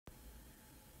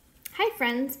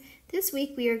friends. This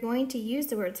week we are going to use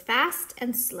the words fast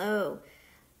and slow.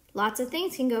 Lots of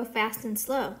things can go fast and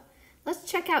slow. Let's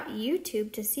check out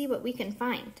YouTube to see what we can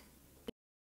find.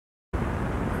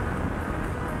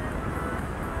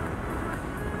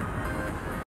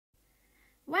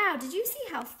 Wow, did you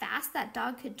see how fast that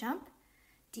dog could jump?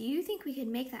 Do you think we could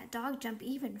make that dog jump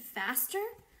even faster?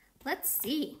 Let's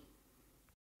see.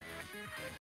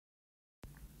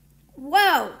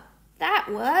 Whoa, that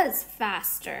was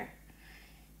faster.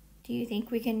 Do you think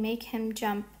we can make him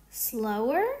jump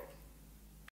slower?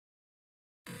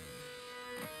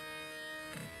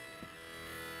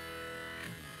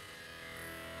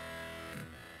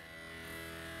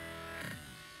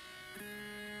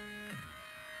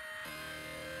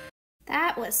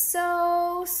 That was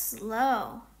so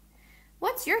slow.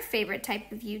 What's your favorite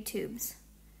type of YouTubes?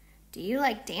 Do you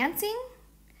like dancing?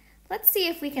 Let's see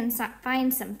if we can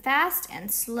find some fast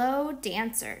and slow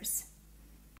dancers.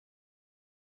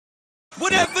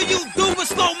 Whatever you do with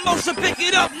slow motion, pick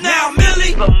it up now,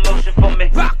 Millie. Slow motion for me.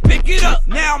 Rock, pick it up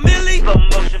now, Millie. Slow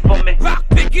motion for me. Rock,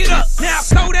 pick it up now,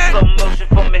 Kodak. Slow motion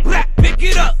for me. Black, pick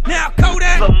it up now,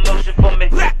 Kodak. Slow motion for me.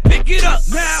 Black, pick it up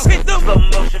now. Hit them. Slow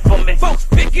motion for me. Folks,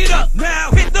 pick it up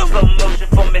now. Hit them. Slow motion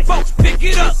for me. Folks, pick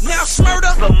it up now.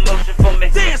 Smurder. Slow motion for me.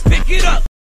 Dance, pick it up.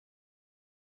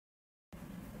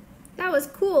 That was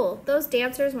cool. Those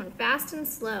dancers went fast and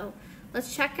slow.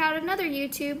 Let's check out another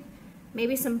YouTube.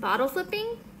 Maybe some bottle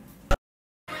flipping?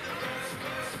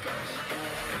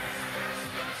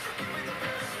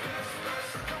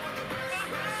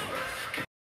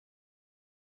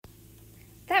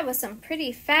 That was some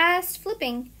pretty fast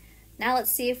flipping. Now let's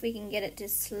see if we can get it to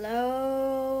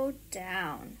slow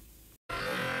down.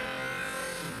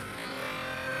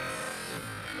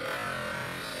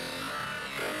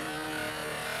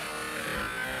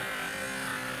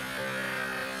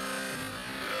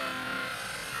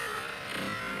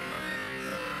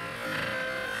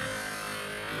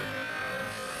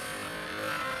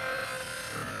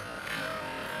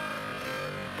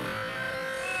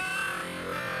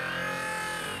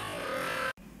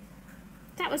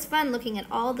 That was fun looking at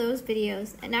all those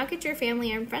videos, and now get your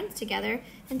family and friends together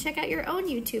and check out your own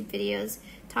YouTube videos.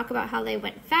 Talk about how they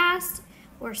went fast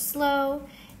or slow,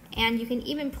 and you can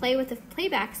even play with the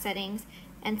playback settings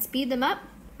and speed them up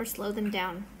or slow them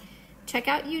down. Check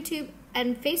out YouTube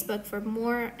and Facebook for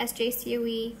more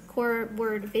SJCOE Core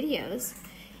Word videos,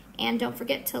 and don't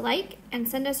forget to like and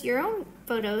send us your own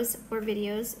photos or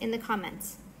videos in the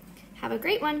comments. Have a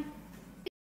great one!